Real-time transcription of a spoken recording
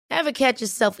Ever catch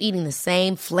yourself eating the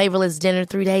same flavorless dinner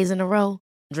 3 days in a row?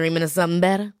 Dreaming of something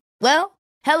better? Well,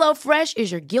 HelloFresh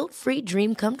is your guilt-free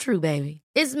dream come true, baby.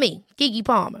 It's me, Keke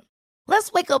Palmer.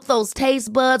 Let's wake up those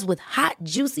taste buds with hot,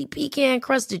 juicy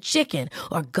pecan-crusted chicken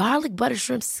or garlic butter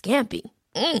shrimp scampi.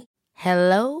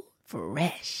 Hello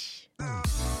Fresh.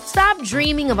 Stop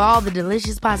dreaming of all the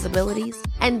delicious possibilities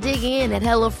and dig in at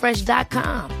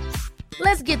HelloFresh.com.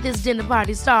 Let's get this dinner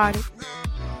party started.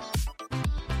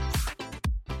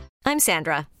 I'm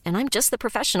Sandra, and I'm just the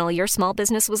professional your small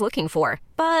business was looking for.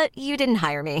 But you didn't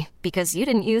hire me because you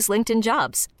didn't use LinkedIn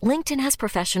Jobs. LinkedIn has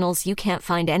professionals you can't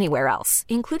find anywhere else,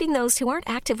 including those who aren't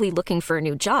actively looking for a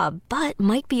new job, but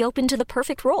might be open to the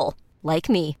perfect role, like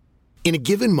me. In a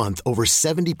given month, over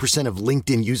 70% of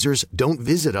LinkedIn users don't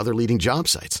visit other leading job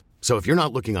sites. So if you're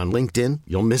not looking on LinkedIn,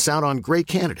 you'll miss out on great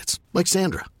candidates like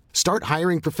Sandra. Start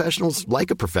hiring professionals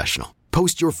like a professional.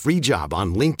 Post your free job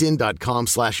on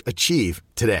linkedin.com/achieve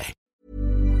today.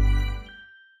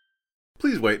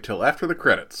 Please wait till after the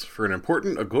credits for an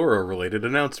important Agora-related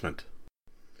announcement.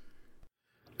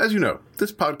 As you know,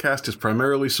 this podcast is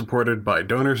primarily supported by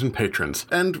donors and patrons,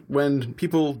 and when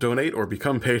people donate or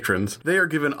become patrons, they are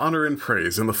given honor and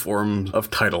praise in the form of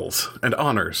titles and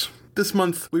honors. This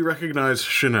month, we recognize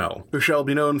Chanel, who shall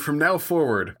be known from now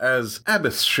forward as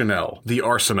Abbess Chanel, the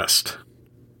Arsonist.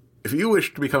 If you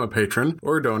wish to become a patron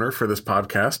or a donor for this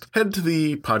podcast, head to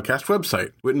the podcast website,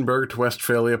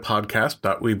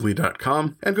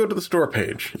 wittenberg-to-westphalia-podcast.weebly.com, and go to the store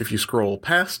page. If you scroll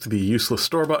past the useless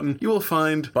store button, you will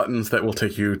find buttons that will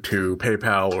take you to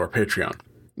PayPal or Patreon.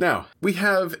 Now, we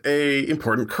have an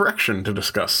important correction to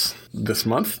discuss this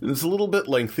month. It's a little bit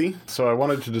lengthy, so I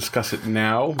wanted to discuss it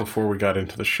now before we got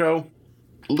into the show.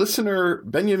 Listener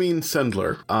Benjamin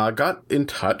Sendler got in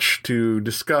touch to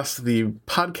discuss the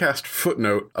podcast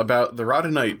footnote about the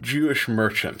Rhodanite Jewish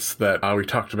merchants that we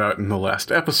talked about in the last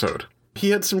episode. He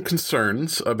had some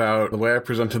concerns about the way I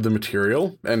presented the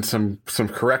material and some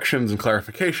corrections and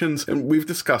clarifications, and we've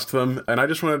discussed them, and I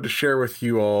just wanted to share with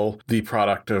you all the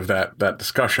product of that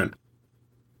discussion.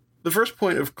 The first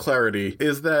point of clarity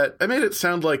is that I made it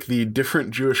sound like the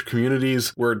different Jewish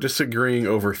communities were disagreeing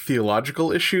over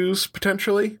theological issues,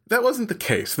 potentially. That wasn't the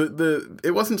case.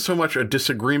 It wasn't so much a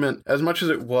disagreement as much as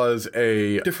it was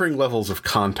a differing levels of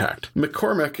contact.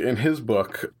 McCormick, in his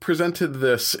book, presented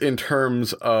this in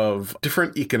terms of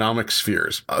different economic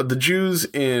spheres. The Jews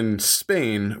in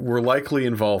Spain were likely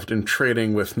involved in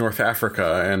trading with North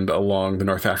Africa and along the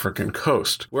North African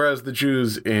coast, whereas the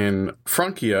Jews in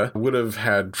Francia would have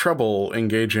had trouble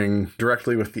engaging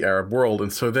directly with the Arab world,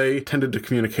 and so they tended to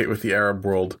communicate with the Arab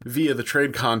world via the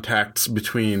trade contacts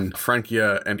between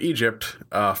Francia and Egypt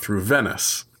through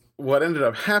Venice. What ended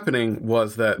up happening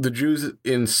was that the Jews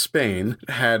in Spain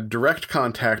had direct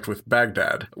contact with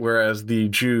Baghdad, whereas the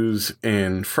Jews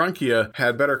in Francia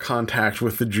had better contact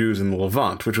with the Jews in the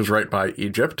Levant, which was right by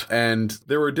Egypt. And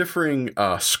there were differing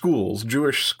schools,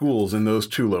 Jewish schools in those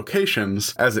two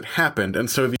locations as it happened. And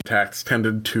so the attacks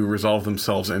tended to resolve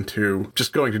themselves into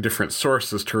just going to different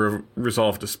sources to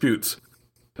resolve disputes.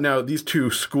 Now, these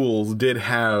two schools did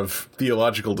have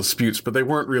theological disputes, but they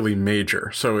weren't really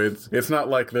major, so it's not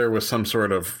like there was some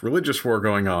sort of religious war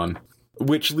going on,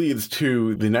 which leads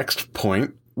to the next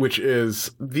point, which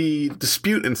is the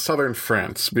dispute in southern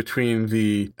France between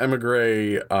the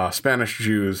émigré Spanish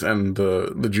Jews and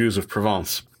the Jews of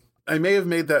Provence. I may have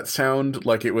made that sound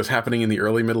like it was happening in the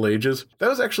early Middle Ages. That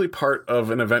was actually part of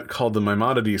an event called the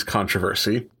Maimonides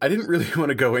controversy. I didn't really want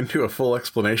to go into a full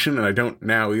explanation, and I don't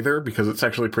now either, because it's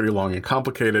actually pretty long and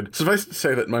complicated. Suffice to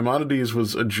say that Maimonides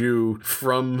was a Jew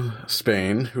from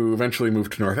Spain who eventually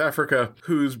moved to North Africa,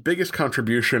 whose biggest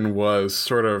contribution was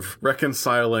sort of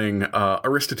reconciling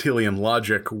Aristotelian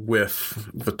logic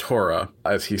with the Torah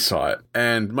as he saw it.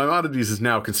 And Maimonides is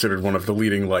now considered one of the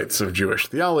leading lights of Jewish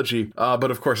theology,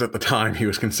 but of course at the time he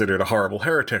was considered a horrible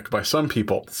heretic by some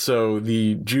people. So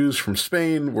the Jews from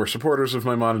Spain were supporters of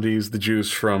Maimonides, the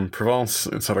Jews from Provence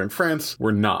in southern France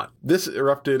were not. This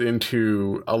erupted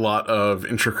into a lot of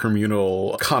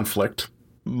intracommunal conflict.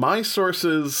 My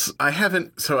sources, I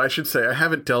haven't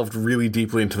delved really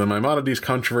deeply into the Maimonides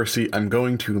controversy. I'm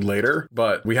going to later,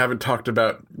 but we haven't talked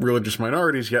about religious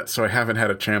minorities yet, so I haven't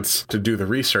had a chance to do the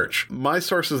research. My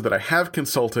sources that I have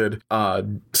consulted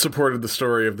supported the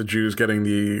story of the Jews getting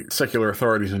the secular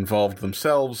authorities involved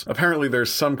themselves. Apparently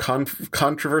there's some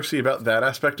controversy about that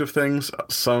aspect of things.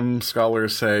 Some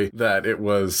scholars say that it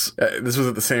was, this was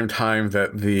at the same time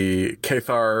that the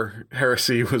Cathar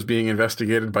heresy was being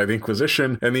investigated by the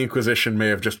Inquisition, and the Inquisition may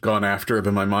have just gone after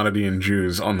the Maimonidean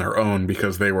Jews on their own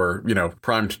because they were,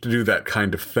 primed to do that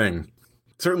kind of thing.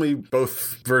 Certainly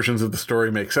both versions of the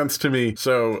story make sense to me,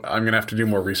 so I'm going to have to do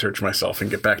more research myself and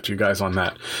get back to you guys on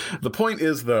that. The point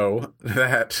is, though,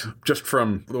 that just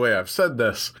from the way I've said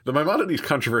this, the Maimonides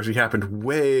controversy happened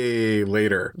way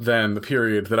later than the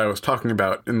period that I was talking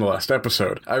about in the last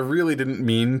episode. I really didn't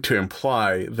mean to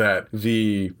imply that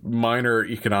the minor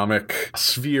economic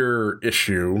sphere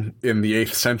issue in the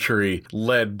 8th century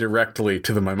led directly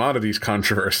to the Maimonides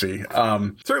controversy.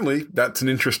 Certainly, that's an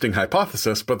interesting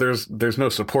hypothesis, but there's no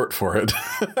support for it.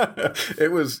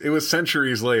 It was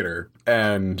centuries later,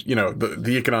 and, you know,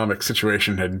 the economic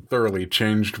situation had thoroughly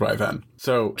changed by then.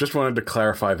 So just wanted to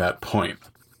clarify that point.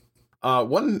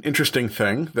 One interesting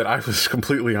thing that I was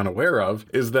completely unaware of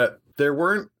is that there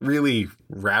weren't really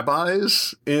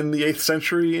rabbis in the 8th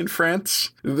century in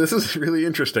France. This is really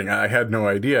interesting. I had no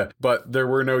idea, but there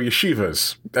were no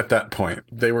yeshivas at that point.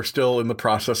 They were still in the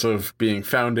process of being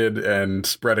founded and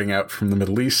spreading out from the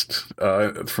Middle East,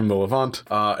 from the Levant,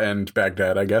 and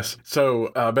Baghdad, I guess.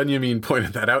 So Benjamin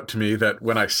pointed that out to me, that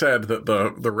when I said that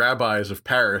the rabbis of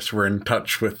Paris were in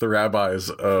touch with the rabbis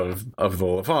of the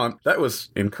Levant, that was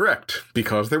incorrect,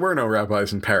 because there were no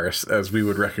rabbis in Paris as we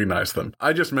would recognize them.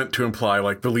 I just meant to imply,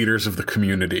 like, the leaders of the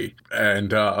community,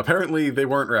 and apparently they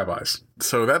weren't rabbis.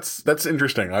 So that's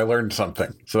interesting. I learned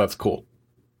something, so that's cool.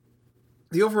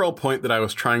 The overall point that I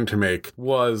was trying to make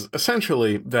was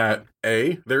essentially that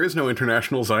A, there is no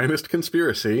international Zionist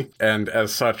conspiracy, and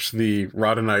as such, the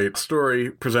Rodinite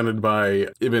story presented by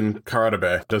Ibn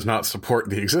Khaldun does not support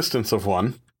the existence of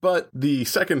one. But the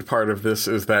second part of this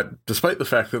is that, despite the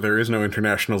fact that there is no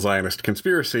international Zionist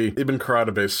conspiracy, Ibn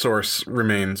Khaldun's source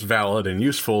remains valid and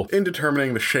useful in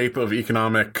determining the shape of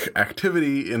economic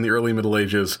activity in the early Middle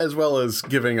Ages, as well as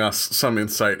giving us some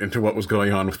insight into what was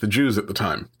going on with the Jews at the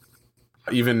time.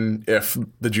 Even if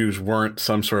the Jews weren't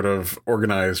some sort of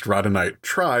organized Rodinite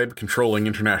tribe controlling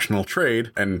international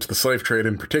trade, and the slave trade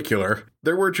in particular,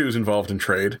 there were Jews involved in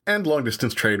trade, and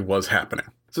long-distance trade was happening.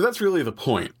 So that's really the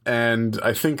point, and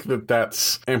I think that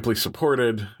that's amply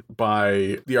supported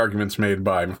by the arguments made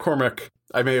by McCormick.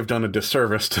 I may have done a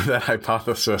disservice to that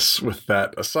hypothesis with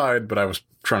that aside, but I was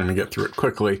trying to get through it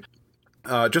quickly.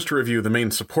 Just to review, the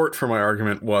main support for my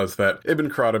argument was that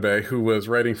Ibn Khaldun, who was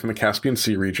writing from the Caspian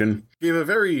Sea region, gave a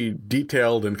very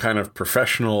detailed and kind of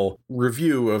professional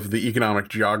review of the economic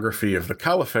geography of the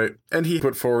Caliphate, and he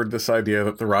put forward this idea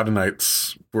that the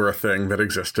Rodinites were a thing that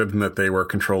existed and that they were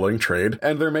controlling trade,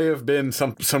 and there may have been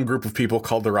some group of people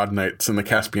called the Rodinites in the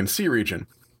Caspian Sea region.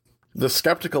 The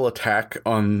skeptical attack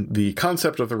on the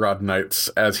concept of the Rodinites,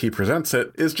 as he presents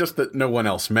it, is just that no one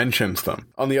else mentions them.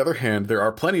 On the other hand, there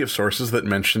are plenty of sources that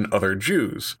mention other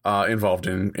Jews involved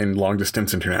in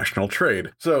long-distance international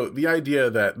trade. So the idea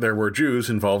that there were Jews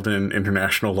involved in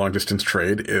international long-distance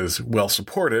trade is well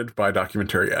supported by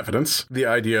documentary evidence. The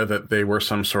idea that they were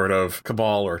some sort of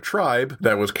cabal or tribe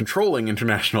that was controlling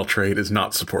international trade is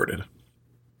not supported.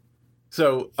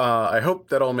 So, I hope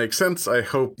that all makes sense. I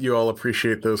hope you all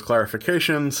appreciate those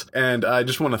clarifications. And I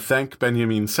just want to thank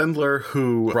Benjamin Sendler,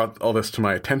 who brought all this to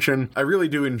my attention. I really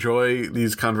do enjoy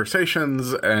these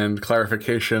conversations and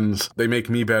clarifications. They make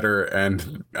me better,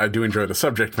 and I do enjoy the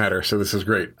subject matter, so this is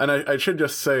great. And I should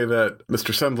just say that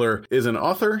Mr. Sendler is an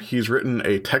author. He's written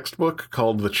a textbook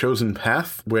called The Chosen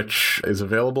Path, which is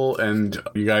available, and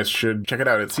you guys should check it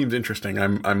out. It seems interesting.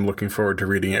 I'm looking forward to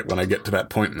reading it when I get to that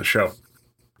point in the show.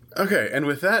 Okay, and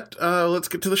with that, let's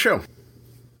get to the show.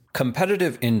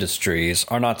 Competitive industries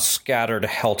are not scattered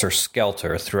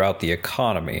helter-skelter throughout the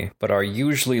economy, but are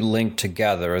usually linked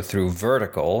together through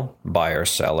vertical,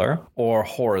 buyer-seller, or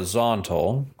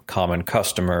horizontal, common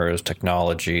customers,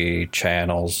 technology,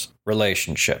 channels,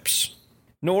 relationships.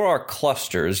 Nor are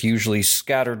clusters usually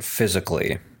scattered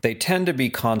physically. They tend to be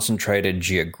concentrated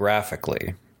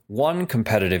geographically. One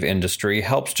competitive industry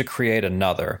helps to create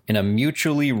another in a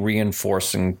mutually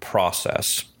reinforcing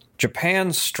process.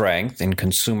 Japan's strength in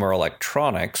consumer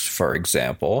electronics, for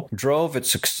example, drove its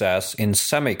success in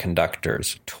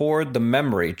semiconductors toward the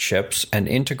memory chips and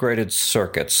integrated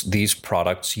circuits these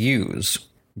products use.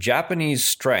 Japanese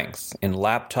strength in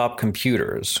laptop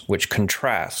computers, which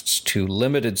contrasts to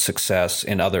limited success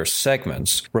in other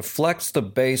segments, reflects the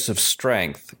base of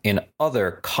strength in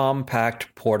other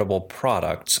compact portable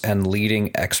products and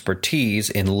leading expertise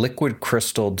in liquid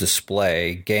crystal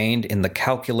display gained in the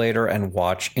calculator and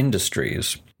watch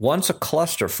industries. Once a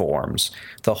cluster forms,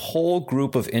 the whole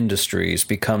group of industries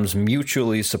becomes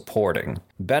mutually supporting.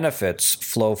 Benefits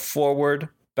flow forward,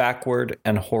 backward,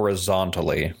 and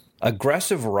horizontally.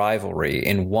 Aggressive rivalry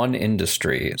in one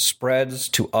industry spreads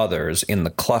to others in the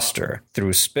cluster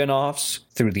through spin-offs,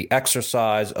 through the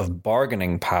exercise of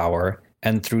bargaining power,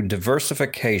 and through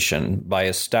diversification by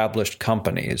established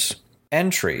companies.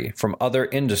 Entry from other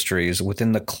industries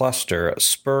within the cluster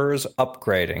spurs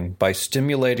upgrading by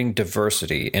stimulating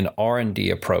diversity in R&D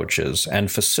approaches and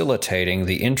facilitating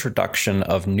the introduction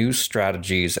of new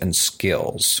strategies and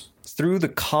skills. Through the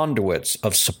conduits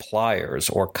of suppliers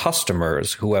or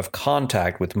customers who have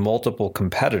contact with multiple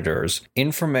competitors,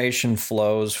 information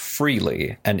flows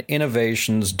freely and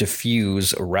innovations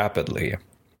diffuse rapidly.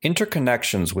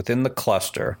 Interconnections within the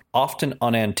cluster, often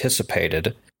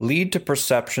unanticipated, lead to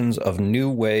perceptions of new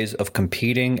ways of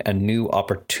competing and new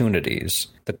opportunities.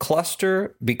 The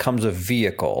cluster becomes a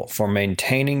vehicle for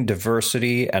maintaining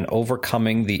diversity and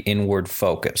overcoming the inward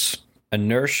focus,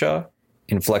 inertia,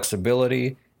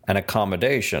 inflexibility, and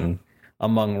accommodation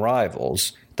among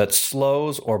rivals that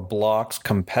slows or blocks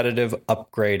competitive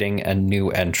upgrading and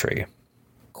new entry.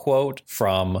 Quote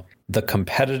from The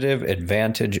Competitive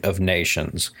Advantage of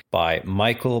Nations by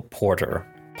Michael Porter,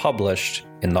 published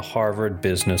in the Harvard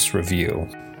Business Review.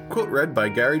 Quote read by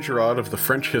Gary Girard of the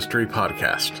French History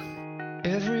Podcast.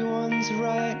 Everyone's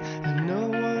right and no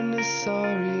one is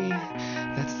sorry.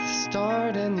 That's the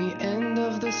start and the end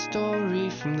of the story.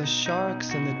 From the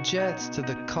sharks and the jets to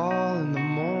the call in the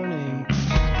morning.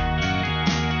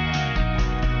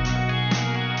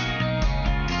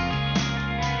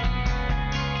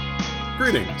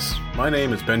 Greetings, my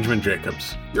name is Benjamin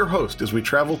Jacobs, your host as we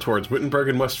travel towards Wittenberg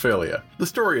in Westphalia, the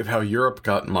story of how Europe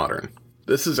got modern.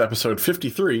 This is episode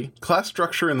 53, Class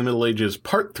Structure in the Middle Ages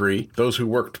Part 3, Those Who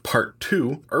Worked Part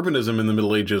 2, Urbanism in the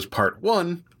Middle Ages Part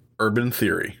 1, Urban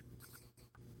Theory.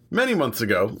 Many months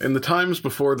ago, in the times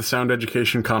before the Sound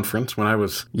Education Conference when I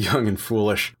was young and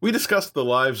foolish, we discussed the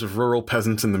lives of rural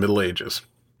peasants in the Middle Ages.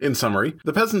 In summary,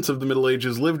 the peasants of the Middle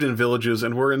Ages lived in villages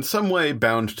and were in some way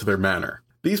bound to their manor.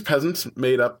 These peasants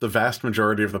made up the vast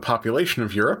majority of the population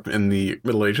of Europe in the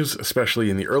Middle Ages, especially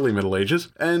in the early Middle Ages,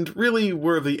 and really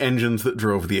were the engines that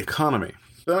drove the economy.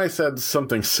 Then I said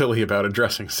something silly about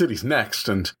addressing cities next,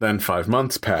 and then 5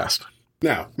 months passed.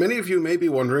 Now, many of you may be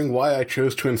wondering why I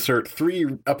chose to insert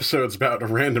 3 episodes about a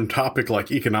random topic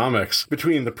like economics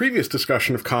between the previous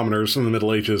discussion of commoners in the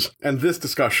Middle Ages and this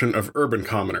discussion of urban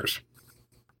commoners.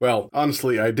 Well,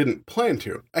 honestly, I didn't plan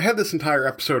to. I had this entire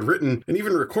episode written and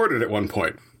even recorded at one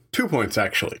point. 2 points,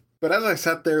 actually. But as I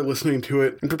sat there listening to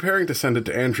it and preparing to send it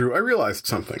to Andrew, I realized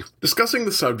something. Discussing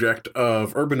the subject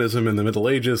of urbanism in the Middle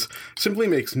Ages simply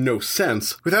makes no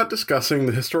sense without discussing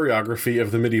the historiography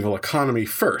of the medieval economy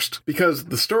first, because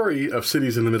the story of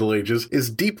cities in the Middle Ages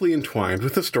is deeply entwined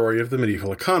with the story of the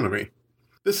medieval economy.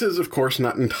 This is, of course,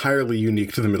 not entirely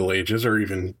unique to the Middle Ages or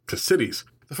even to cities.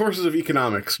 The forces of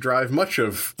economics drive much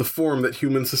of the form that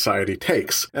human society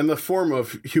takes, and the form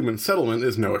of human settlement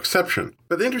is no exception.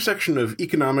 But the intersection of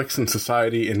economics and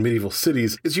society in medieval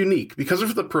cities is unique because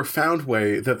of the profound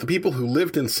way that the people who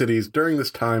lived in cities during this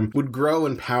time would grow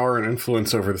in power and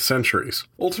influence over the centuries.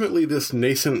 Ultimately, this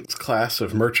nascent class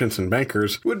of merchants and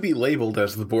bankers would be labeled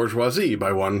as the bourgeoisie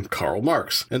by one Karl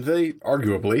Marx, and they,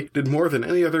 arguably, did more than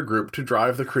any other group to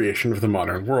drive the creation of the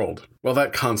modern world. While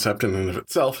that concept in and of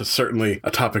itself is certainly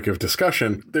a topic of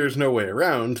discussion, there's no way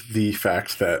around the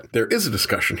fact that there is a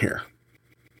discussion here.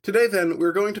 Today, then,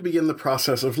 we're going to begin the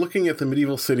process of looking at the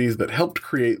medieval cities that helped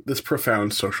create this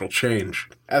profound social change.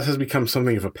 As has become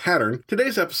something of a pattern,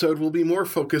 today's episode will be more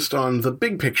focused on the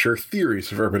big picture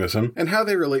theories of urbanism and how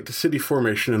they relate to city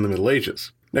formation in the Middle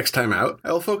Ages. Next time out,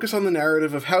 I will focus on the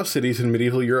narrative of how cities in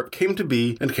medieval Europe came to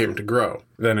be and came to grow.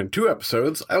 Then in 2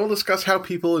 episodes, I will discuss how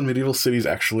people in medieval cities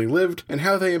actually lived and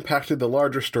how they impacted the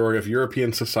larger story of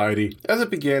European society as it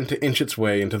began to inch its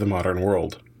way into the modern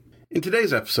world. In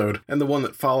today's episode, and the one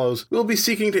that follows, we'll be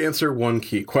seeking to answer one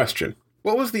key question.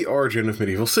 What was the origin of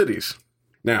medieval cities?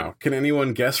 Now, can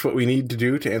anyone guess what we need to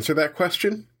do to answer that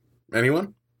question?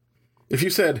 Anyone? If you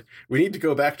said, we need to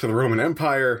go back to the Roman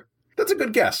Empire, that's a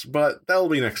good guess, but that'll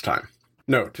be next time.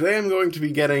 No, today I'm going to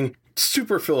be getting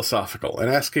super philosophical and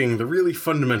asking the really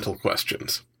fundamental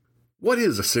questions. What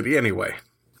is a city anyway?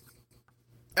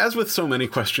 As with so many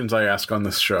questions I ask on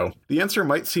this show, the answer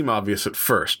might seem obvious at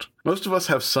first. Most of us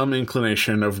have some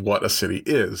inclination of what a city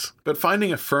is, but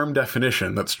finding a firm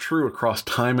definition that's true across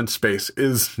time and space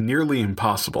is nearly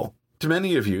impossible. To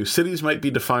many of you, cities might be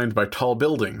defined by tall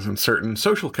buildings and certain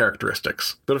social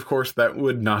characteristics, but of course that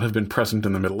would not have been present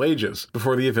in the Middle Ages,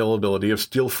 before the availability of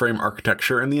steel frame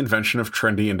architecture and the invention of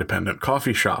trendy independent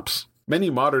coffee shops.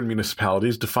 Many modern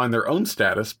municipalities define their own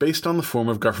status based on the form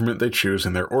of government they choose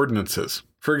in their ordinances.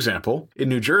 For example, in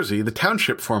New Jersey, the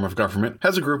township form of government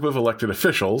has a group of elected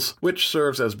officials, which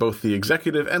serves as both the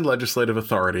executive and legislative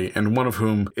authority, and one of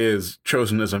whom is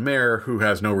chosen as a mayor who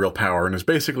has no real power and is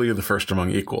basically the first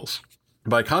among equals.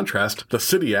 By contrast, the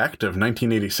City Act of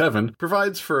 1987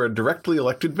 provides for a directly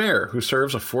elected mayor who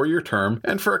serves a 4-year term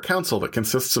and for a council that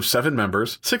consists of 7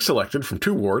 members, 6 elected from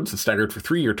 2 wards and staggered for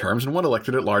 3-year terms and 1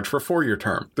 elected at large for a 4-year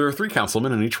term. There are 3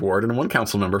 councilmen in each ward and 1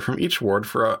 council member from each ward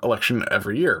for an election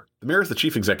every year. The mayor is the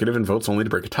chief executive and votes only to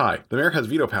break a tie. The mayor has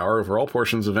veto power over all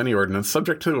portions of any ordinance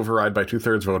subject to override by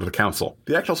 2/3 vote of the council.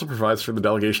 The act also provides for the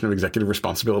delegation of executive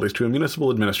responsibilities to a municipal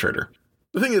administrator.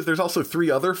 The thing is, there's also 3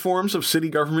 other forms of city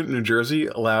government in New Jersey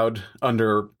allowed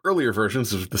under earlier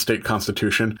versions of the state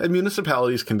constitution, and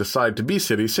municipalities can decide to be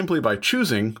cities simply by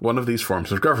choosing one of these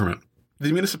forms of government.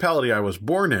 The municipality I was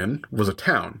born in was a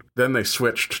town. Then they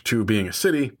switched to being a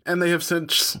city, and they have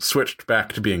since switched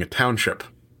back to being a township.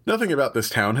 Nothing about this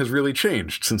town has really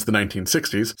changed since the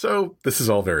 1960s, so this is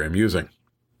all very amusing.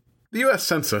 The U.S.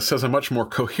 Census has a much more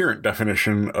coherent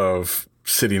definition of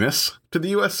cityness. To the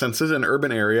U.S. Census, an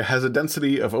urban area has a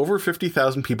density of over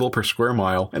 50,000 people per square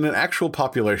mile and an actual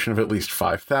population of at least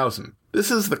 5,000. This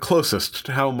is the closest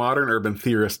to how modern urban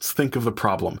theorists think of the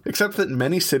problem, except that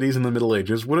many cities in the Middle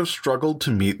Ages would have struggled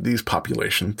to meet these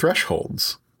population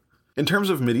thresholds. In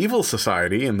terms of medieval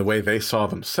society and the way they saw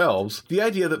themselves, the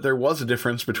idea that there was a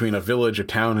difference between a village, a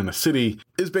town, and a city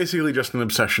is basically just an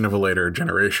obsession of a later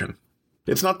generation.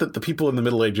 It's not that the people in the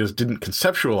Middle Ages didn't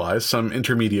conceptualize some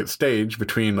intermediate stage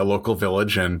between a local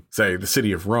village and, say, the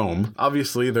city of Rome.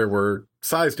 Obviously, there were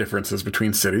size differences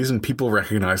between cities, and people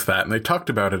recognized that, and they talked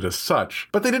about it as such,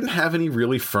 but they didn't have any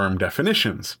really firm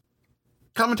definitions.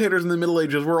 Commentators in the Middle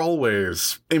Ages were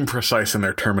always imprecise in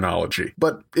their terminology,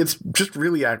 but it's just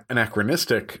really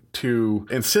anachronistic to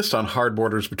insist on hard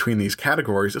borders between these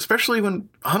categories, especially when,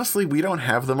 honestly, we don't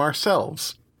have them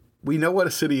ourselves. We know what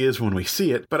a city is when we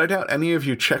see it, but I doubt any of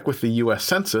you check with the U.S.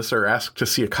 Census or ask to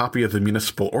see a copy of the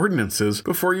municipal ordinances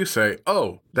before you say,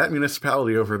 oh, that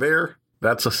municipality over there,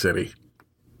 that's a city.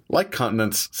 Like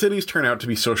continents, cities turn out to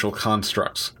be social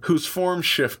constructs, whose form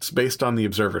shifts based on the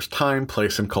observer's time,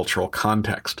 place, and cultural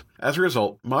context. As a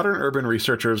result, modern urban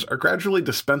researchers are gradually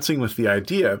dispensing with the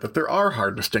idea that there are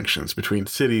hard distinctions between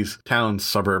cities, towns,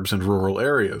 suburbs, and rural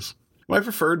areas. My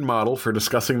preferred model for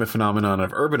discussing the phenomenon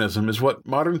of urbanism is what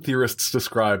modern theorists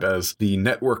describe as the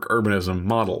network urbanism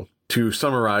model. To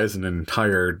summarize an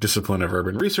entire discipline of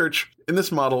urban research, in this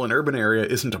model, an urban area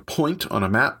isn't a point on a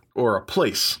map or a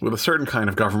place with a certain kind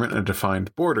of government and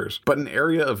defined borders, but an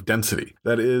area of density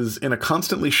that is in a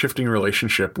constantly shifting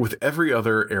relationship with every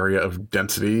other area of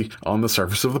density on the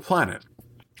surface of the planet.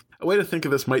 A way to think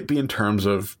of this might be in terms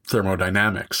of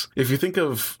thermodynamics. If you think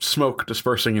of smoke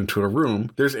dispersing into a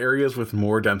room, there's areas with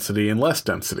more density and less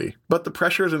density, but the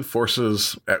pressures and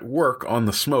forces at work on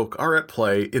the smoke are at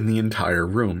play in the entire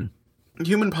room.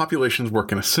 Human populations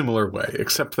work in a similar way,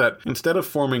 except that instead of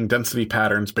forming density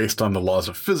patterns based on the laws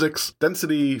of physics,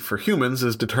 density for humans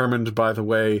is determined by the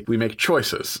way we make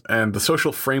choices, and the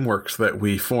social frameworks that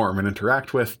we form and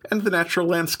interact with, and the natural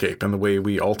landscape and the way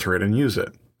we alter it and use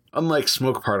it. Unlike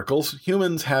smoke particles,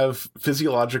 humans have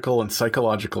physiological and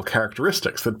psychological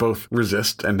characteristics that both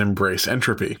resist and embrace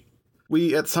entropy.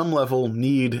 We, at some level,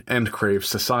 need and crave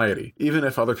society, even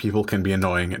if other people can be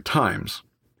annoying at times.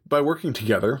 By working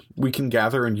together, we can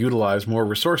gather and utilize more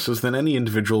resources than any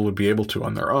individual would be able to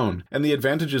on their own, and the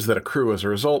advantages that accrue as a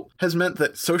result has meant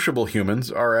that sociable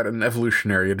humans are at an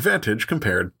evolutionary advantage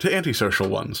compared to antisocial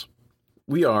ones.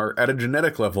 We are, at a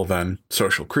genetic level then,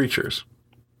 social creatures.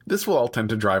 This will all tend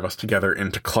to drive us together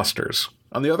into clusters.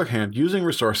 On the other hand, using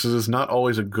resources is not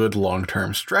always a good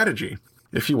long-term strategy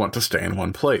if you want to stay in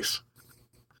one place.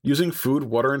 Using food,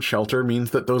 water, and shelter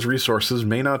means that those resources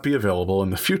may not be available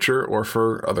in the future or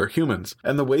for other humans,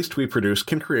 and the waste we produce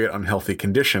can create unhealthy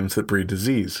conditions that breed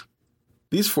disease.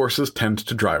 These forces tend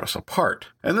to drive us apart,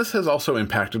 and this has also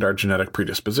impacted our genetic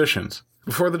predispositions.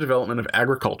 Before the development of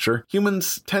agriculture,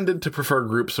 humans tended to prefer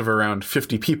groups of around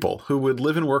 50 people who would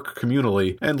live and work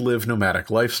communally and live nomadic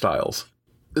lifestyles.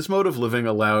 This mode of living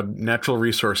allowed natural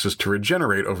resources to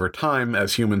regenerate over time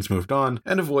as humans moved on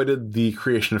and avoided the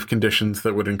creation of conditions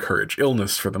that would encourage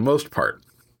illness for the most part.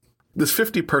 This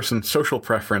 50-person social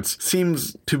preference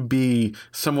seems to be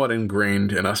somewhat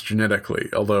ingrained in us genetically,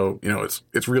 although,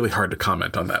 it's really hard to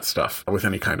comment on that stuff with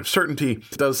any kind of certainty.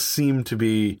 It does seem to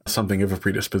be something of a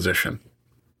predisposition.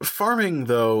 Farming,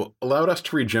 though, allowed us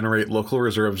to regenerate local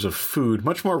reserves of food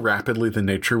much more rapidly than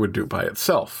nature would do by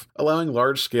itself, allowing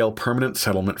large-scale permanent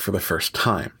settlement for the first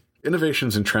time.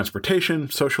 Innovations in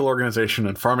transportation, social organization,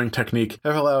 and farming technique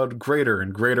have allowed greater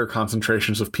and greater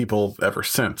concentrations of people ever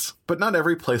since. But not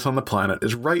every place on the planet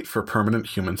is right for permanent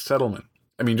human settlement.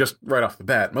 Just right off the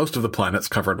bat, most of the planet's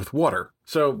covered with water,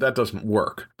 so that doesn't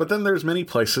work. But then there's many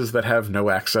places that have no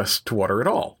access to water at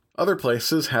all. Other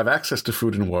places have access to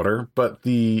food and water, but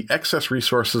the excess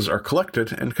resources are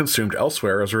collected and consumed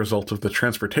elsewhere as a result of the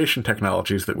transportation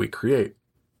technologies that we create.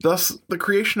 Thus, the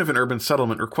creation of an urban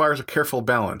settlement requires a careful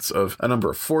balance of a number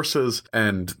of forces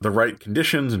and the right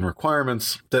conditions and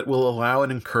requirements that will allow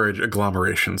and encourage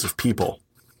agglomerations of people.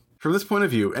 From this point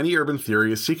of view, any urban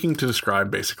theory is seeking to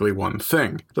describe basically one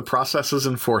thing: the processes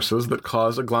and forces that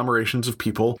cause agglomerations of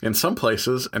people in some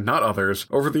places and not others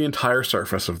over the entire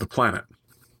surface of the planet.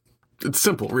 It's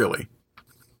simple, really.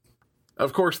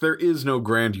 Of course, there is no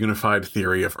grand unified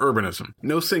theory of urbanism.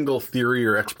 No single theory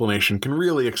or explanation can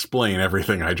really explain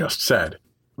everything I just said.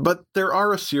 But there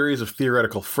are a series of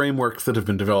theoretical frameworks that have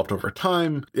been developed over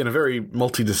time in a very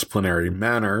multidisciplinary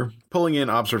manner, pulling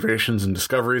in observations and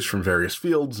discoveries from various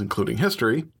fields, including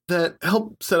history, that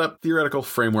help set up theoretical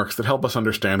frameworks that help us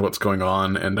understand what's going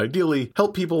on and ideally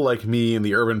help people like me in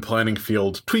the urban planning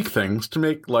field tweak things to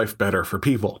make life better for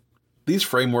people. These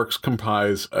frameworks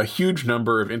comprise a huge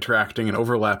number of interacting and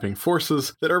overlapping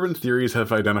forces that urban theories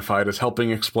have identified as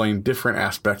helping explain different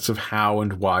aspects of how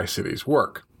and why cities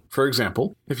work. For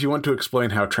example, if you want to explain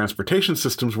how transportation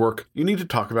systems work, you need to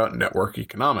talk about network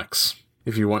economics.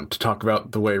 If you want to talk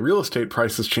about the way real estate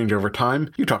prices change over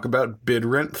time, you talk about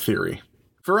bid-rent theory.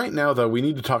 For right now, though, we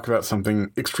need to talk about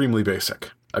something extremely basic: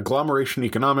 agglomeration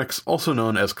economics, also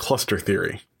known as cluster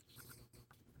theory.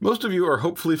 Most of you are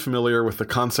hopefully familiar with the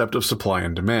concept of supply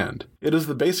and demand. It is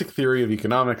the basic theory of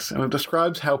economics, and it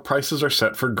describes how prices are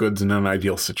set for goods in an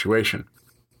ideal situation.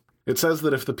 It says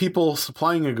that if the people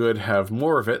supplying a good have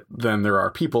more of it than there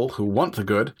are people who want the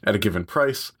good at a given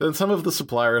price, then some of the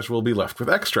suppliers will be left with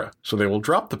extra, so they will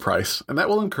drop the price, and that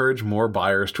will encourage more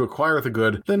buyers to acquire the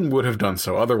good than would have done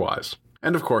so otherwise.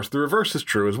 And of course, the reverse is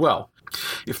true as well.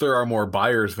 If there are more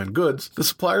buyers than goods, the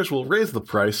suppliers will raise the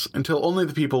price until only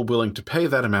the people willing to pay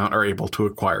that amount are able to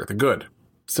acquire the good.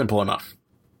 Simple enough.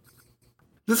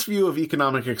 This view of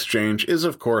economic exchange is,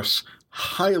 of course,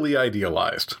 highly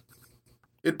idealized.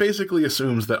 It basically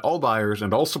assumes that all buyers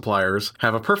and all suppliers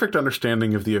have a perfect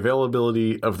understanding of the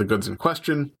availability of the goods in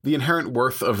question, the inherent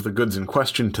worth of the goods in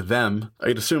question to them.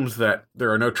 It assumes that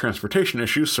there are no transportation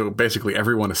issues, so basically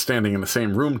everyone is standing in the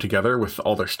same room together with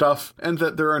all their stuff, and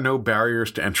that there are no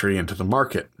barriers to entry into the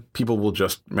market. People will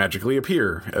just magically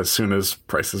appear as soon as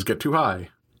prices get too high.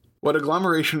 What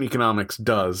agglomeration economics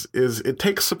does is it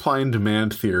takes supply and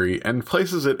demand theory and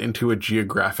places it into a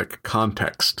geographic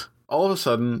context. All of a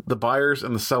sudden, the buyers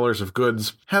and the sellers of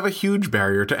goods have a huge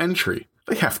barrier to entry.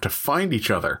 They have to find each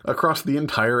other across the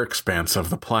entire expanse of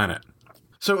the planet.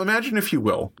 So imagine, if you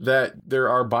will, that there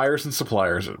are buyers and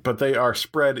suppliers, but they are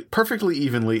spread perfectly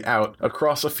evenly out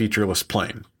across a featureless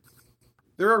plane.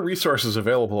 There are resources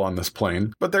available on this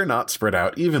plane, but they're not spread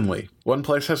out evenly. One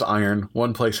place has iron,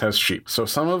 one place has sheep. So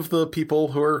some of the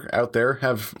people who are out there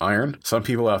have iron, some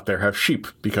people out there have sheep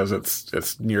because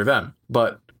it's near them.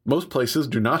 But most places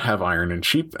do not have iron and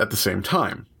sheep at the same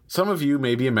time. Some of you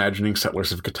may be imagining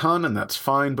Settlers of Catan, and that's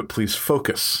fine, but please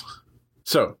focus.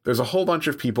 So, there's a whole bunch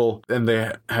of people, and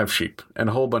they have sheep, and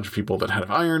a whole bunch of people that have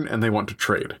iron, and they want to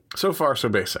trade. So far, so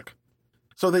basic.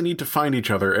 So they need to find each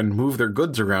other and move their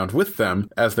goods around with them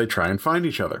as they try and find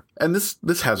each other. And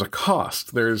this has a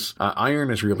cost. There's iron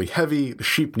is really heavy, the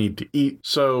sheep need to eat,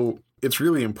 so it's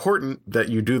really important that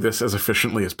you do this as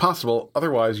efficiently as possible,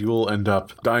 otherwise you will end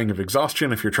up dying of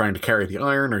exhaustion if you're trying to carry the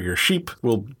iron, or your sheep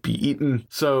will be eaten,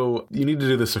 so you need to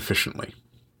do this efficiently.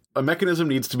 A mechanism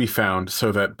needs to be found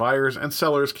so that buyers and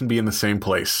sellers can be in the same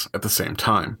place at the same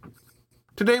time.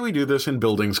 Today we do this in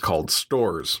buildings called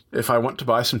stores. If I want to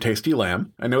buy some tasty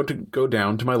lamb, I know to go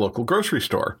down to my local grocery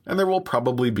store, and there will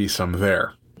probably be some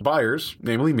there. Buyers,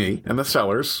 namely me, and the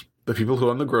sellers, the people who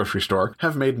own the grocery store,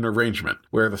 have made an arrangement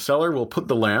where the seller will put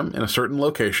the lamb in a certain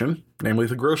location, namely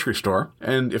the grocery store,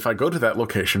 and if I go to that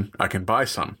location, I can buy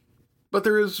some. But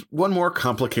there is one more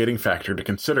complicating factor to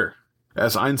consider.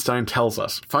 As Einstein tells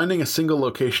us, finding a single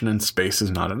location in space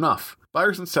is not enough.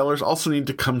 Buyers and sellers also need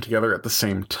to come together at the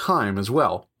same time as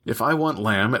well. If I want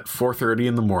lamb at 4:30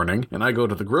 in the morning and I go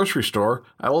to the grocery store,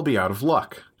 I will be out of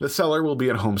luck. The seller will be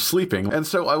at home sleeping, and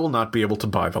so I will not be able to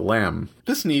buy the lamb.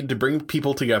 This need to bring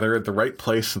people together at the right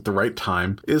place at the right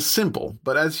time is simple,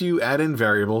 but as you add in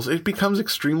variables, it becomes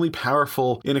extremely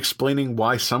powerful in explaining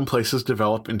why some places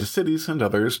develop into cities and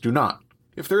others do not.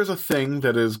 If there is a thing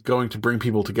that is going to bring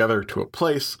people together to a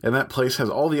place, and that place has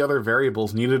all the other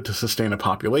variables needed to sustain a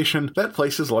population, that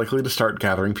place is likely to start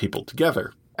gathering people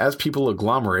together. As people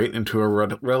agglomerate into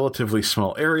a relatively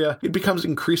small area, it becomes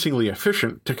increasingly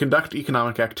efficient to conduct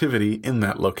economic activity in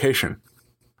that location.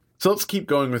 So let's keep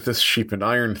going with this sheep and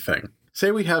iron thing.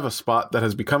 Say we have a spot that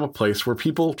has become a place where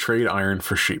people trade iron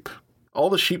for sheep. All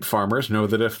the sheep farmers know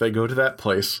that if they go to that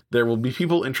place, there will be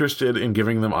people interested in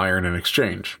giving them iron in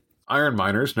exchange. Iron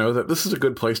miners know that this is a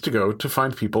good place to go to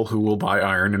find people who will buy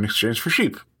iron in exchange for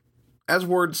sheep. As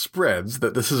word spreads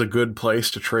that this is a good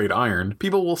place to trade iron,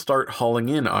 people will start hauling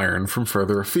in iron from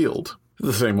further afield.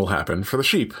 The same will happen for the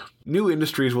sheep. New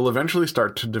industries will eventually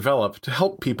start to develop to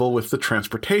help people with the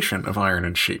transportation of iron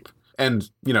and sheep. And,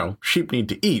 sheep need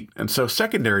to eat, and so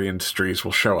secondary industries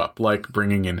will show up, like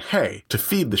bringing in hay to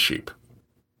feed the sheep.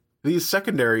 These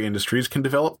secondary industries can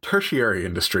develop tertiary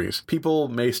industries. People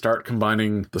may start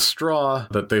combining the straw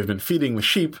that they've been feeding the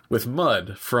sheep with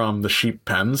mud from the sheep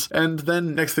pens, and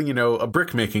then next thing you know, a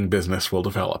brick-making business will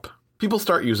develop. People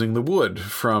start using the wood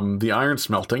from the iron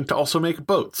smelting to also make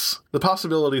boats. The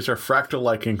possibilities are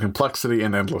fractal-like in complexity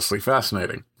and endlessly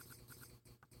fascinating.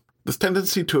 This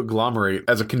tendency to agglomerate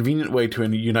as a convenient way to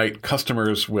unite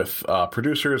customers with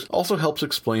producers also helps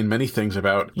explain many things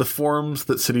about the forms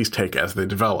that cities take as they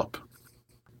develop.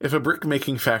 If a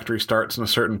brick-making factory starts in a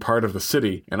certain part of the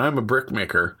city, and I'm a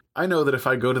brickmaker, I know that if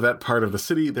I go to that part of the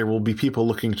city, there will be people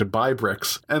looking to buy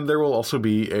bricks, and there will also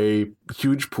be a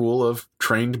huge pool of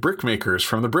trained brickmakers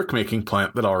from the brickmaking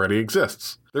plant that already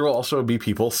exists. There will also be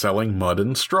people selling mud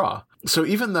and straw. So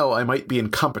even though I might be in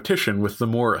competition with the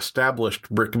more established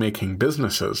brick-making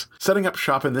businesses, setting up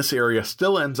shop in this area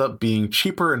still ends up being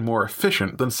cheaper and more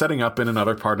efficient than setting up in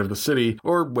another part of the city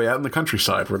or way out in the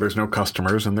countryside where there's no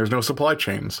customers and there's no supply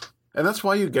chains. And that's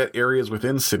why you get areas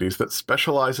within cities that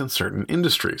specialize in certain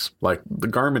industries, like the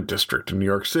garment district in New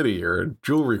York City or a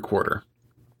jewelry quarter.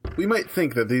 We might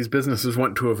think that these businesses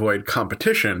want to avoid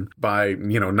competition by,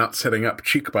 not setting up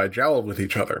cheek by jowl with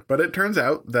each other, but it turns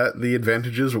out that the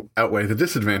advantages outweigh the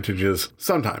disadvantages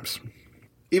sometimes.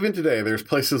 Even today, there's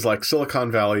places like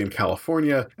Silicon Valley in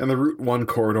California and the Route 1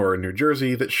 corridor in New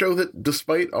Jersey that show that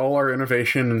despite all our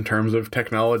innovation in terms of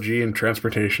technology and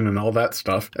transportation and all that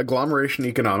stuff, agglomeration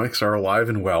economics are alive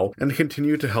and well and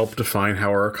continue to help define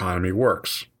how our economy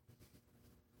works.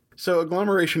 So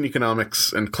agglomeration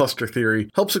economics and cluster theory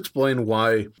helps explain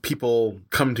why people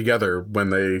come together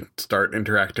when they start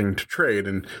interacting to trade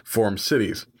and form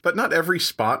cities. But not every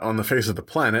spot on the face of the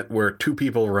planet where two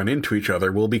people run into each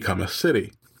other will become a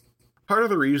city. Part of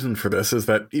the reason for this is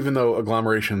that even though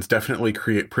agglomerations definitely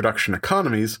create production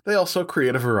economies, they also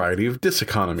create a variety of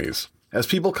diseconomies. As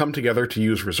people come together to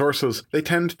use resources, they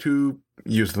tend to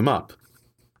use them up.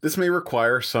 This may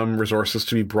require some resources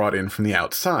to be brought in from the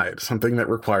outside, something that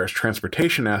requires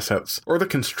transportation assets or the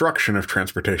construction of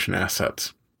transportation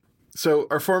assets. So,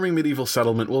 our forming medieval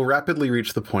settlement will rapidly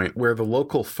reach the point where the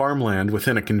local farmland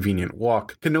within a convenient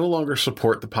walk can no longer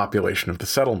support the population of the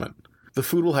settlement. The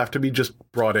food will have to be just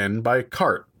brought in by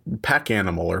cart, pack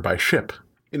animal, or by ship.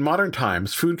 In modern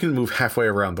times, food can move halfway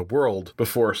around the world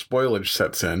before spoilage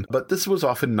sets in, but this was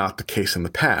often not the case in the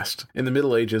past. In the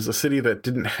Middle Ages, a city that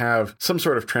didn't have some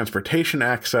sort of transportation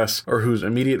access or whose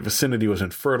immediate vicinity was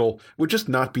infertile would just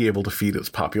not be able to feed its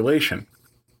population.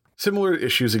 Similar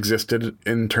issues existed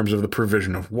in terms of the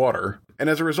provision of water, and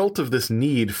as a result of this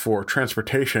need for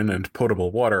transportation and potable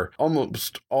water,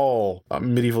 almost all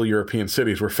medieval European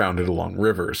cities were founded along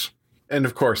rivers. And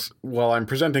of course, while I'm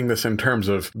presenting this in terms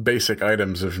of basic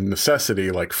items of necessity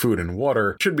like food and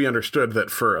water, it should be understood that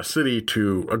for a city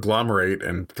to agglomerate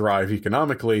and thrive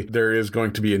economically, there is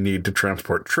going to be a need to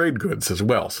transport trade goods as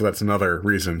well. So that's another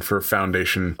reason for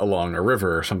foundation along a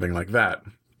river or something like that.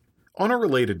 On a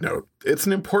related note, it's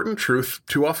an important truth,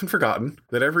 too often forgotten,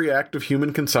 that every act of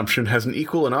human consumption has an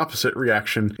equal and opposite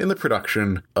reaction in the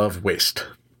production of waste.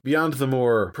 Beyond the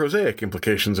more prosaic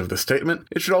implications of this statement,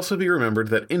 it should also be remembered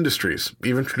that industries,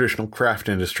 even traditional craft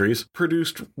industries,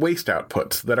 produced waste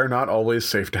outputs that are not always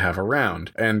safe to have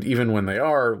around, and even when they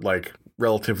are,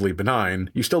 relatively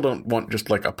benign, you still don't want just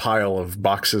a pile of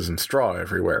boxes and straw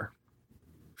everywhere.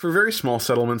 For very small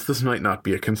settlements, this might not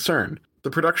be a concern. The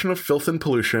production of filth and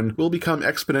pollution will become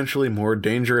exponentially more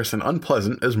dangerous and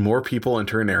unpleasant as more people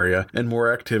enter an area and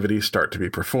more activities start to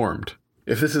be performed.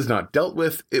 If this is not dealt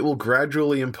with, it will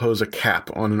gradually impose a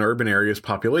cap on an urban area's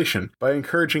population by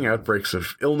encouraging outbreaks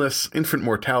of illness, infant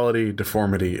mortality,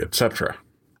 deformity, etc.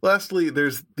 Lastly,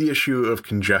 there's the issue of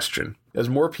congestion. As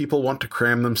more people want to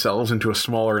cram themselves into a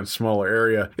smaller and smaller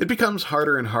area, it becomes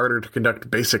harder and harder to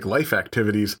conduct basic life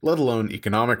activities, let alone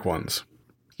economic ones.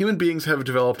 Human beings have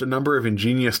developed a number of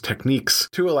ingenious techniques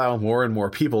to allow more and more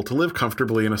people to live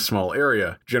comfortably in a small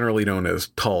area, generally known as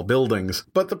tall buildings,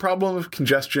 but the problem of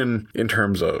congestion in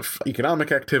terms of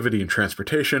economic activity and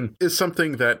transportation is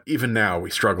something that even now we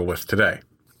struggle with today.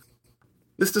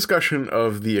 This discussion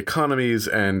of the economies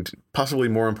and, possibly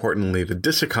more importantly, the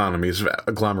diseconomies of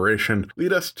agglomeration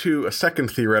lead us to a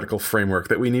second theoretical framework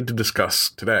that we need to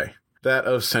discuss today. that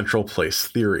of central place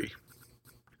theory.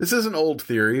 This is an old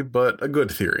theory, but a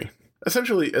good theory.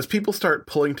 Essentially, as people start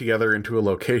pulling together into a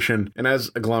location and as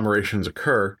agglomerations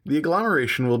occur, the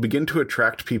agglomeration will begin to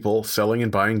attract people selling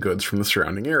and buying goods from the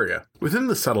surrounding area. Within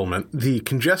the settlement, the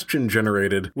congestion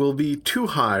generated will be too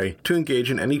high to engage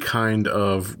in any kind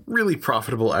of really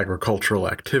profitable agricultural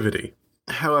activity.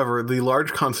 However, the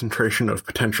large concentration of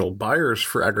potential buyers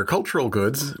for agricultural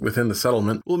goods within the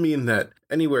settlement will mean that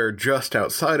anywhere just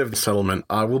outside of the settlement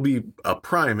will be a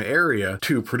prime area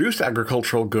to produce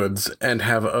agricultural goods and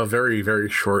have a very, very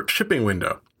short shipping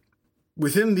window.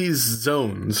 Within these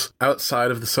zones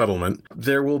outside of the settlement,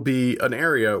 there will be an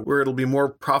area where it'll be more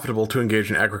profitable to engage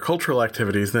in agricultural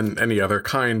activities than any other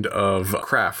kind of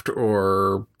craft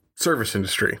or service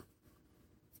industry.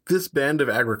 This band of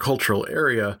agricultural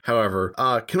area, however,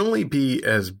 can only be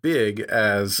as big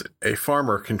as a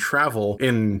farmer can travel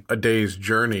in a day's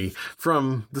journey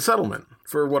from the settlement,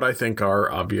 for what I think are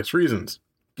obvious reasons.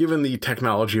 Given the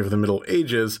technology of the Middle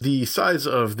Ages, the size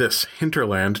of this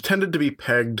hinterland tended to be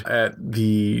pegged at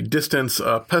the distance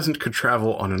a peasant could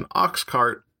travel on an ox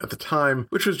cart at the time,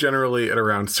 which was generally at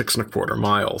around 6¼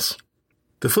 miles.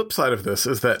 The flip side of this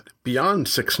is that beyond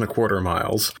 6¼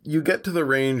 miles, you get to the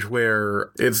range where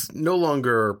it's no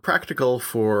longer practical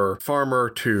for farmer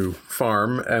to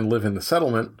farm and live in the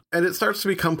settlement, and it starts to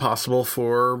become possible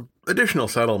for additional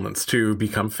settlements to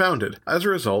become founded. As a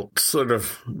result, sort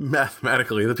of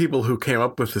mathematically, the people who came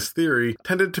up with this theory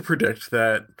tended to predict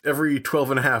that every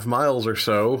 12½ miles or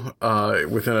so,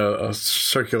 within a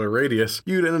circular radius,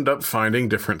 you'd end up finding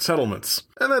different settlements.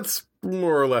 And that's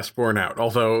more or less borne out,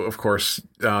 although, of course,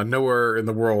 nowhere in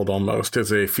the world almost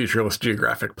is a featureless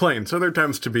geographic plane, so there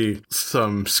tends to be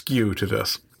some skew to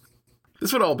this.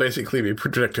 This would all basically be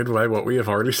predicted by what we have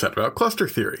already said about cluster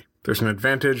theory. There's an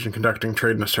advantage in conducting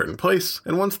trade in a certain place,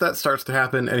 and once that starts to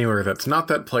happen, anywhere that's not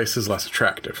that place is less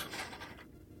attractive.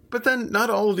 But then,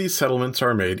 not all of these settlements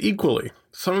are made equally.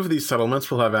 Some of these settlements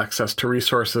will have access to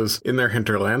resources in their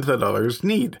hinterland that others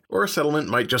need, or a settlement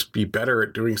might just be better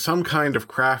at doing some kind of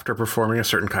craft or performing a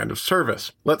certain kind of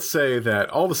service. Let's say that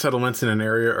all the settlements in an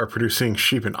area are producing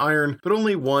sheep and iron, but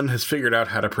only one has figured out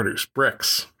how to produce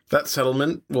bricks. That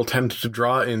settlement will tend to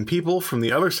draw in people from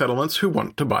the other settlements who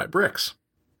want to buy bricks.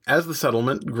 As the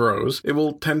settlement grows, it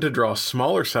will tend to draw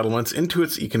smaller settlements into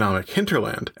its economic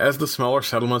hinterland, as the smaller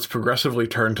settlements progressively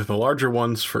turn to the larger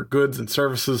ones for goods and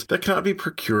services that cannot be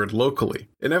procured locally.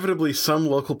 Inevitably, some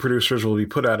local producers will be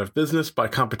put out of business by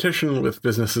competition with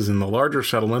businesses in the larger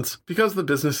settlements, because the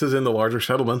businesses in the larger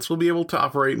settlements will be able to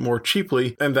operate more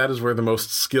cheaply, and that is where the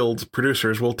most skilled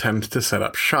producers will tend to set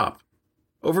up shop.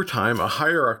 Over time, a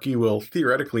hierarchy will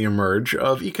theoretically emerge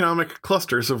of economic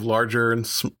clusters of larger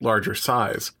and larger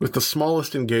size, with the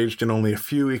smallest engaged in only a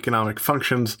few economic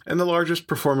functions, and the largest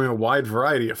performing a wide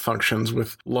variety of functions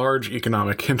with large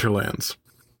economic hinterlands.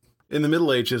 In the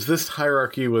Middle Ages, this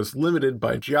hierarchy was limited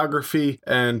by geography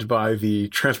and by the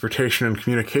transportation and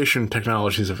communication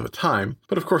technologies of the time,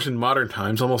 but of course in modern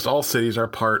times, almost all cities are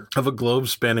part of a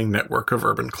globe-spanning network of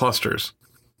urban clusters.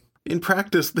 In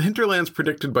practice, the hinterlands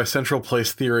predicted by central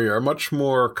place theory are much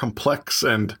more complex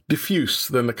and diffuse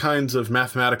than the kinds of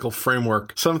mathematical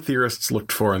framework some theorists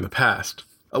looked for in the past.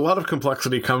 A lot of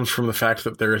complexity comes from the fact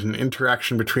that there is an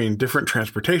interaction between different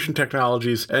transportation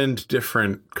technologies and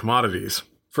different commodities.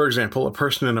 For example, a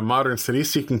person in a modern city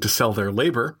seeking to sell their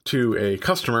labor to a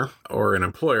customer or an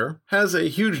employer has a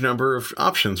huge number of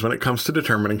options when it comes to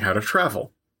determining how to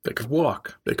travel. They could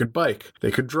walk, they could bike, they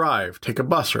could drive, take a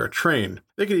bus or a train.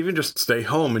 They could even just stay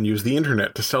home and use the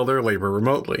internet to sell their labor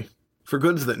remotely. For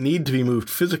goods that need to be moved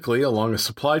physically along a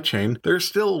supply chain, there are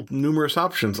still numerous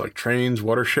options like trains,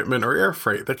 water shipment, or air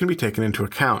freight that can be taken into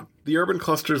account. The urban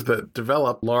clusters that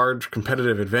develop large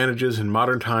competitive advantages in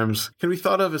modern times can be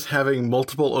thought of as having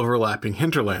multiple overlapping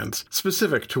hinterlands,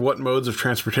 specific to what modes of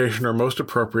transportation are most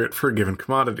appropriate for a given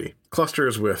commodity.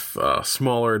 Clusters with a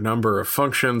smaller number of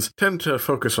functions tend to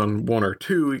focus on one or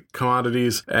two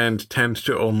commodities and tend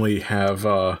to only have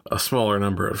a smaller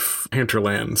number of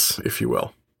hinterlands, if you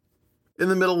will. In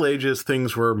the Middle Ages,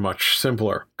 things were much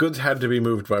simpler. Goods had to be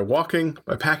moved by walking,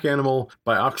 by pack animal,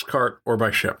 by ox cart, or by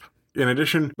ship. In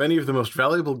addition, many of the most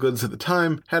valuable goods at the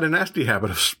time had a nasty habit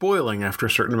of spoiling after a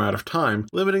certain amount of time,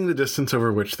 limiting the distance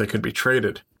over which they could be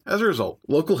traded. As a result,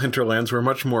 local hinterlands were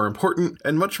much more important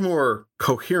and much more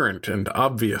coherent and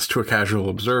obvious to a casual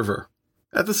observer.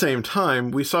 At the same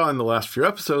time, we saw in the last few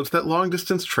episodes that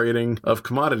long-distance trading of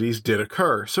commodities did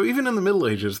occur, so even in the Middle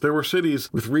Ages, there were cities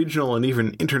with regional and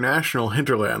even international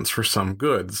hinterlands for some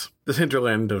goods. This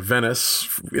hinterland of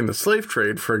Venice, in the slave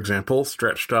trade, for example,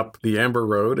 stretched up the Amber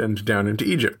Road and down into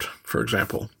Egypt, for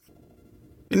example.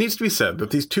 It needs to be said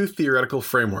that these two theoretical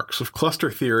frameworks of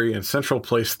cluster theory and central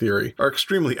place theory are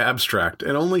extremely abstract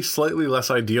and only slightly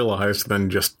less idealized than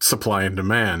just supply and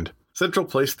demand. Central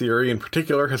place theory in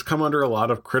particular has come under a lot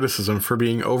of criticism for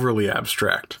being overly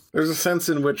abstract. There's a sense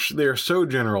in which they are so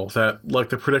general that, like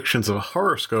the predictions of a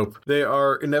horoscope, they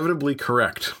are inevitably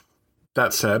correct.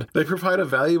 That said, they provide a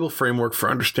valuable framework for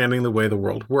understanding the way the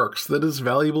world works that is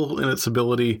valuable in its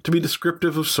ability to be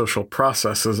descriptive of social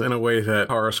processes in a way that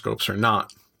horoscopes are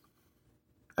not.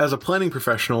 As a planning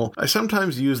professional, I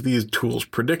sometimes use these tools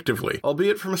predictively,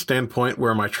 albeit from a standpoint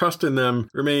where my trust in them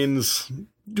remains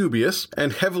dubious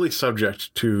and heavily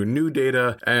subject to new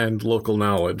data and local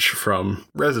knowledge from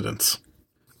residents.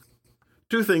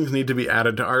 Two things need to be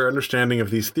added to our understanding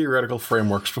of these theoretical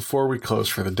frameworks before we close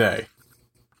for the day: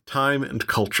 time and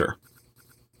culture.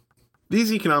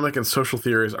 These economic and social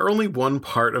theories are only one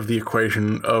part of the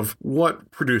equation of what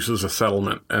produces a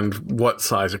settlement and what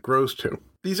size it grows to.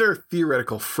 These are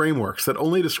theoretical frameworks that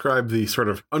only describe the sort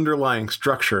of underlying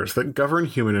structures that govern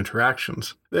human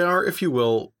interactions. They are, if you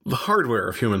will, the hardware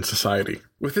of human society.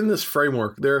 Within this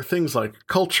framework, there are things like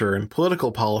culture and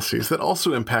political policies that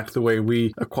also impact the way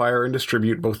we acquire and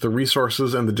distribute both the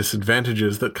resources and the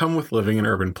disadvantages that come with living in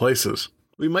urban places.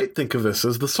 We might think of this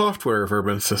as the software of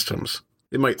urban systems.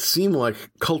 It might seem like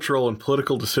cultural and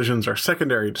political decisions are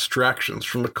secondary distractions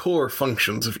from the core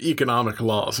functions of economic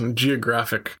laws and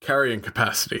geographic carrying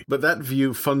capacity, but that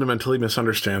view fundamentally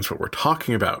misunderstands what we're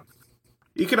talking about.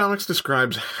 Economics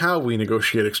describes how we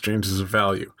negotiate exchanges of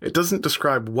value. It doesn't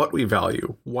describe what we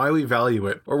value, why we value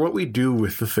it, or what we do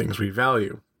with the things we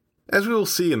value. As we will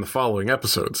see in the following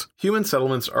episodes, human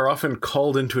settlements are often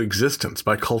called into existence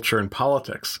by culture and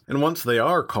politics, and once they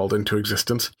are called into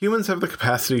existence, humans have the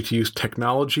capacity to use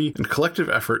technology and collective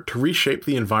effort to reshape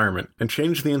the environment and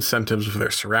change the incentives of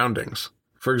their surroundings.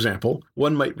 For example,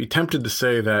 one might be tempted to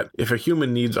say that if a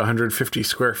human needs 150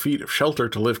 square feet of shelter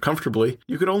to live comfortably,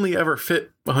 you could only ever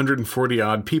fit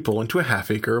 140-odd people into a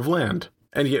half-acre of land.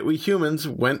 And yet we humans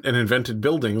went and invented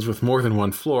buildings with more than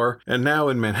one floor, and now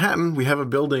in Manhattan we have a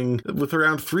building with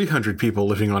around 300 people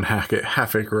living on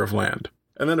half acre of land.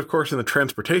 And then, of course, in the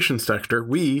transportation sector,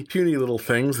 we, puny little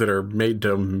things that are made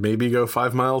to maybe go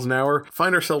 5 miles an hour,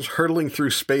 find ourselves hurtling through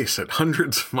space at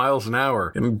hundreds of miles an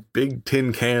hour in big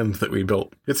tin cans that we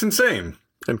built. It's insane,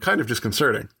 and kind of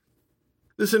disconcerting.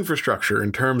 This infrastructure,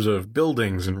 in terms of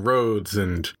buildings and roads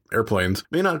and airplanes,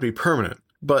 may not be permanent.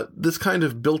 But this kind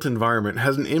of built environment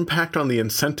has an impact on the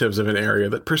incentives of an area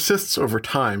that persists over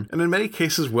time, and in many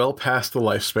cases well past the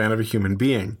lifespan of a human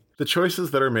being. The choices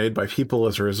that are made by people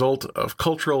as a result of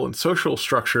cultural and social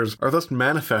structures are thus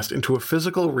manifest into a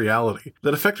physical reality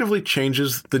that effectively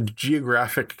changes the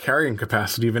geographic carrying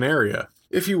capacity of an area.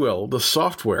 If you will, the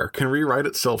software can rewrite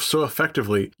itself so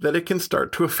effectively that it can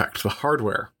start to affect the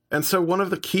hardware. And so one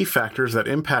of the key factors that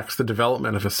impacts the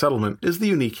development of a settlement is the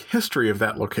unique history of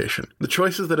that location, the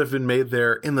choices that have been made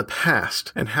there in the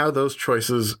past, and how those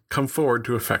choices come forward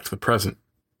to affect the present.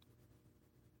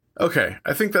 Okay,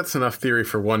 I think that's enough theory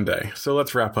for one day, so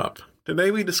let's wrap up.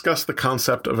 Today we discuss the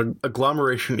concept of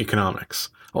agglomeration economics,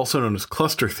 also known as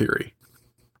cluster theory.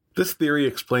 This theory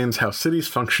explains how cities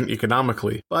function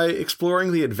economically by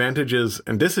exploring the advantages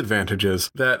and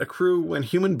disadvantages that accrue when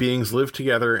human beings live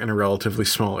together in a relatively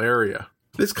small area.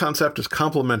 This concept is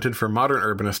complemented for modern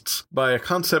urbanists by a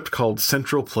concept called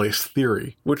central place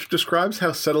theory, which describes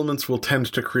how settlements will tend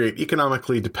to create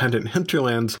economically dependent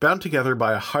hinterlands bound together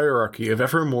by a hierarchy of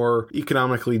ever more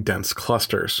economically dense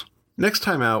clusters. Next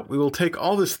time out, we will take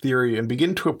all this theory and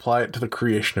begin to apply it to the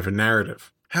creation of a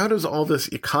narrative. How does all this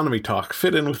economy talk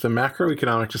fit in with the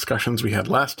macroeconomic discussions we had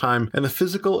last time and the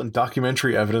physical and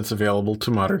documentary evidence available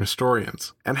to modern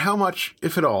historians? And how much,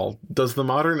 if at all, does the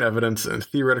modern evidence and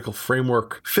theoretical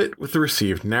framework fit with the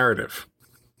received narrative?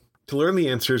 To learn the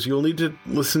answers, you'll need to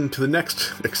listen to the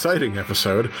next exciting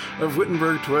episode of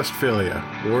Wittenberg to Westphalia,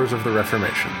 Wars of the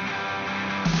Reformation.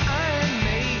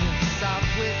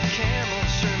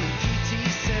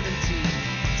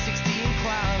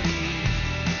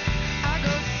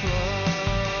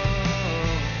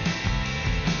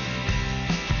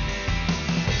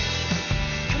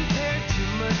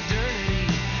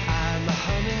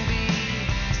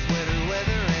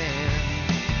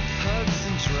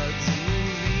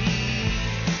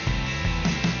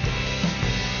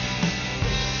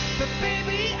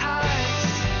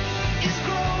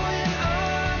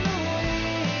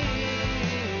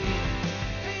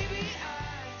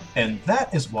 And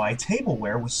that is why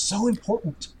tableware was so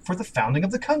important for the founding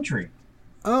of the country.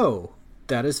 Oh,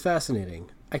 that is fascinating.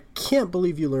 I can't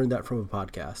believe you learned that from a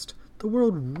podcast. The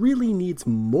world really needs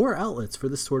more outlets for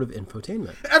this sort of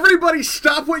infotainment. Everybody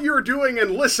stop what you're doing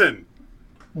and listen!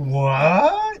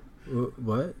 What?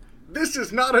 What? This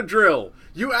is not a drill.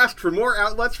 You asked for more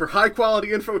outlets for high-quality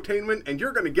infotainment, and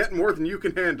you're going to get more than you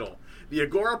can handle. The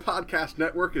Agora Podcast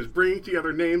Network is bringing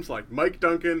together names like Mike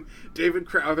Duncan, David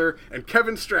Crowther, and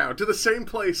Kevin Stroud to the same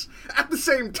place at the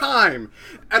same time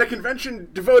at a convention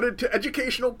devoted to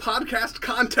educational podcast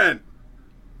content.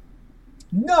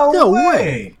 No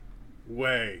way!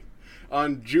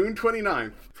 On June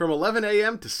 29th, from 11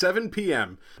 a.m. to 7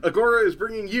 p.m., Agora is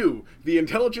bringing you the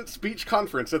Intelligent Speech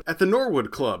Conference at the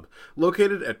Norwood Club,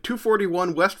 located at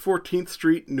 241 West 14th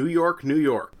Street, New York, New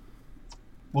York.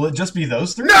 Will it just be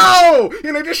those three? No!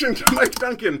 In addition to Mike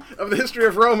Duncan of the History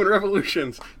of Rome and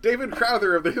Revolutions, David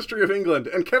Crowther of the History of England,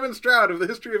 and Kevin Stroud of the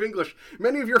History of English,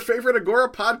 many of your favorite Agora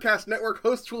Podcast Network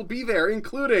hosts will be there,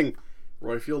 including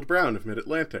Royfield Brown of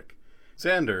Mid-Atlantic,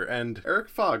 Xander and Eric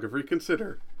Fogg of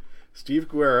Reconsider, Steve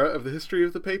Guerra of the History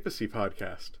of the Papacy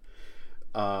podcast,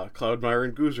 Cloud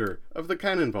Myron Gooser of the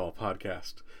Cannonball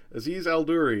podcast, Aziz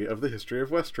Al-Duri of the History of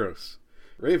Westeros,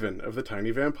 Raven of the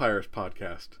Tiny Vampires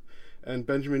podcast, and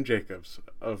Benjamin Jacobs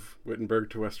of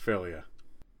Wittenberg to Westphalia.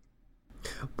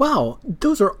 Wow,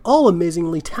 those are all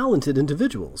amazingly talented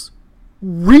individuals.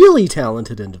 Really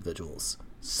talented individuals.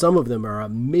 Some of them are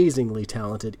amazingly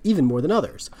talented, even more than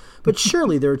others. But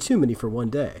surely there are too many for one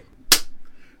day.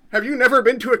 Have you never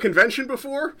been to a convention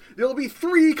before? There'll be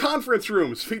 3 conference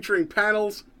rooms featuring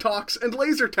panels, talks, and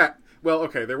laser tag. Well,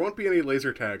 okay, there won't be any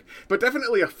laser tag, but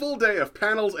definitely a full day of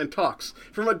panels and talks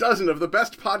from a dozen of the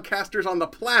best podcasters on the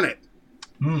planet.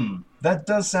 That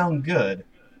does sound good.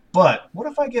 But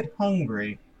what if I get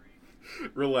hungry?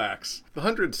 Relax. The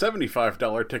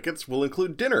 $175 tickets will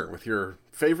include dinner with your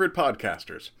favorite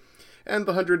podcasters. And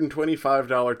the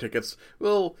 $125 tickets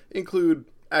will include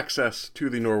access to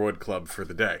the Norwood Club for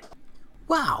the day.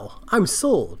 Wow, I'm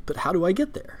sold, but how do I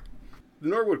get there? The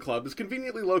Norwood Club is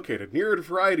conveniently located near a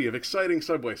variety of exciting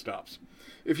subway stops.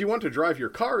 If you want to drive your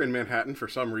car in Manhattan for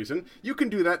some reason, you can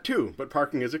do that too, but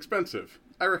parking is expensive.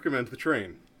 I recommend the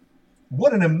train.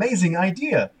 What an amazing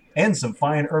idea! And some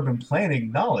fine urban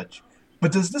planning knowledge.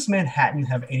 But does this Manhattan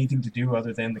have anything to do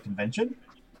other than the convention?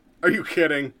 Are you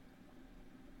kidding?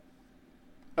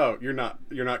 Oh, you're not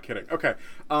kidding. Okay.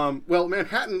 Well,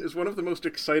 Manhattan is one of the most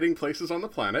exciting places on the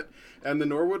planet, and the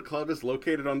Norwood Club is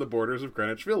located on the borders of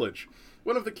Greenwich Village,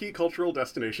 one of the key cultural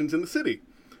destinations in the city.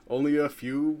 Only a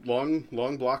few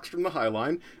long blocks from the High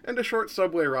Line, and a short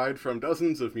subway ride from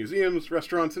dozens of museums,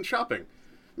 restaurants, and shopping.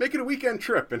 Make it a weekend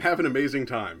trip and have an amazing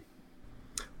time.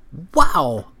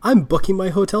 Wow, I'm booking my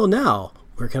hotel now.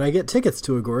 Where can I get tickets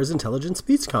to Agora's Intelligent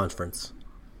Speech Conference?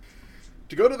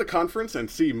 To go to the conference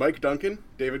and see Mike Duncan,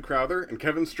 David Crowther, and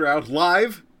Kevin Stroud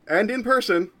live and in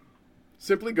person,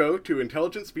 simply go to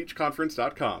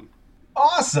intelligentspeechconference.com.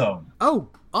 Awesome! Oh,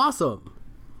 awesome!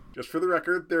 Just for the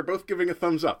record, they're both giving a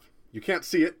thumbs up. You can't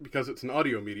see it because it's an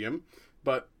audio medium,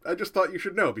 but I just thought you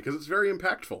should know because it's very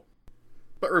impactful.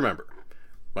 But remember,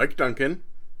 Mike Duncan,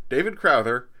 David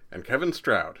Crowther, and Kevin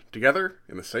Stroud, together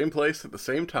in the same place at the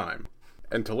same time.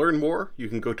 And to learn more, you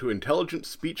can go to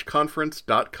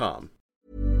intelligentspeechconference.com.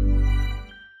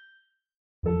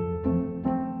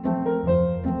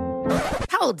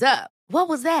 Hold up. What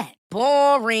was that?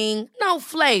 Boring. No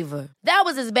flavor. That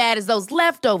was as bad as those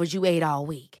leftovers you ate all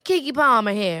week. Keke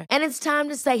Palmer here, and it's time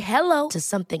to say hello to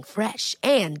something fresh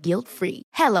and guilt-free.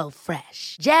 Hello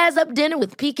Fresh. Jazz up dinner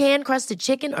with pecan-crusted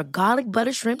chicken or garlic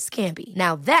butter shrimp scampi.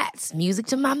 Now that's music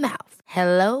to my mouth.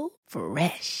 Hello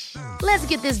Fresh. Let's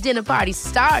get this dinner party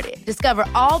started. Discover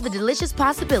all the delicious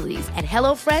possibilities at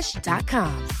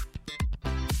HelloFresh.com.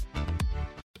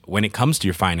 When it comes to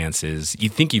your finances, you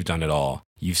think you've done it all.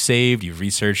 You've saved, you've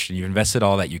researched, and you've invested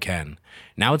all that you can.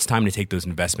 Now it's time to take those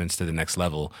investments to the next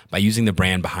level by using the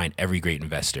brand behind every great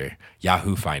investor,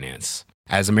 Yahoo Finance.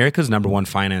 As America's #1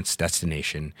 finance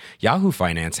destination, Yahoo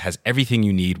Finance has everything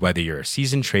you need, whether you're a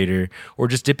seasoned trader or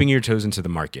just dipping your toes into the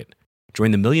market. Join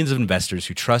the millions of investors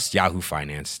who trust Yahoo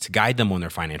Finance to guide them on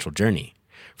their financial journey.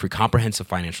 For comprehensive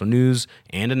financial news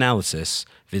and analysis,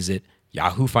 visit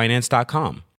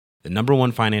yahoofinance.com, the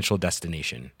 #1 financial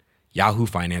destination,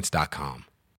 yahoofinance.com.